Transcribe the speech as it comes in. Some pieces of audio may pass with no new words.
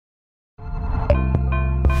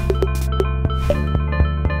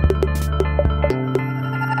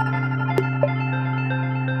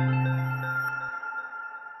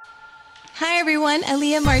everyone,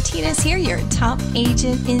 Aliyah Martinez here, your top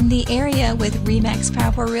agent in the area with Remax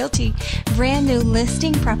PowerPro Realty. Brand new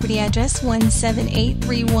listing, property address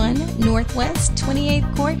 17831 Northwest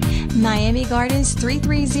 28th Court, Miami Gardens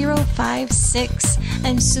 33056.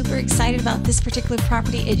 I'm super excited about this particular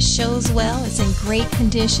property. It shows well, it's in great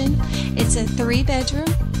condition. It's a 3-bedroom,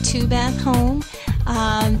 2-bath home.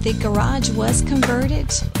 The garage was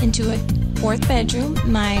converted into a 4th bedroom.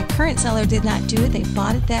 My current seller did not do it, they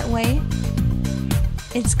bought it that way.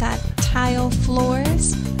 It's got tile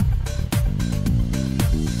floors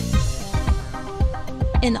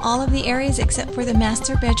in all of the areas except for the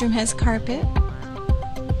master bedroom has carpet.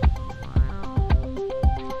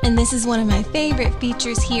 And this is one of my favorite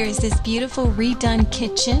features here is this beautiful redone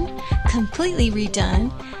kitchen, completely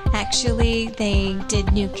redone. Actually, they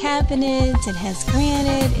did new cabinets, it has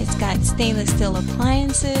granite, it's got stainless steel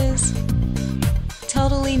appliances.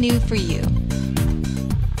 Totally new for you.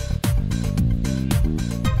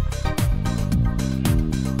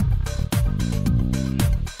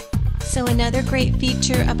 So another great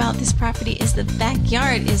feature about this property is the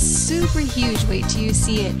backyard is super huge. Wait till you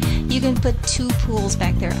see it. You can put 2 pools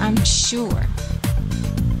back there, I'm sure.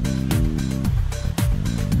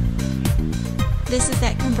 This is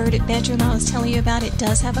that converted bedroom I was telling you about. It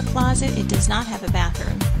does have a closet. It does not have a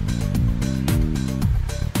bathroom.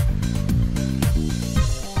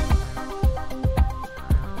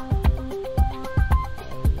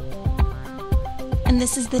 And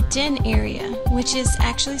this is the den area, which is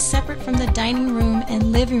actually separate from the dining room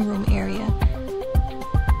and living room area.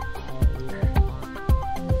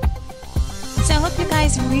 So I hope you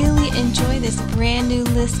guys really enjoy this brand new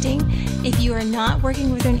listing. If you are not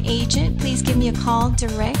working with an agent, please give me a call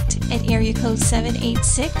direct at area code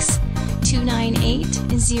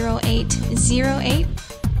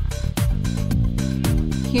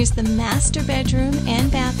 786-298-0808. Here's the master bedroom and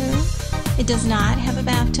bathroom. It does not have a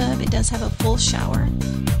bathtub, it does have a full shower.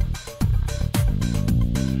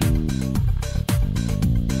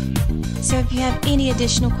 So if you have any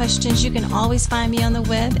additional questions, you can always find me on the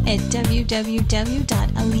web at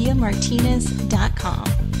www.aliyahmartinez.com.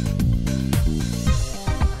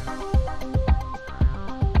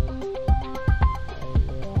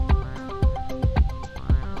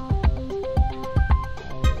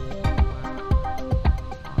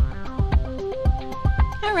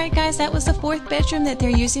 Alright guys, that was the 4th bedroom that they're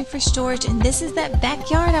using for storage, and this is that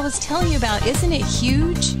backyard I was telling you about. Isn't it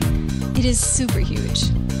huge? It is super huge.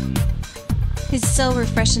 It's so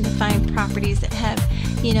refreshing to find properties that have,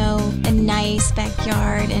 you know, a nice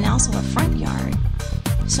backyard and also a front yard.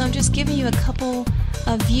 So I'm just giving you a couple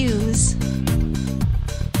of views.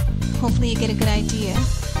 Hopefully you get a good idea.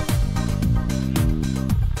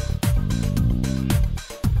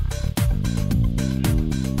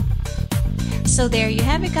 So there you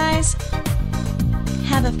have it, guys.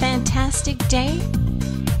 Have a fantastic day,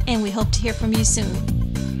 and we hope to hear from you soon.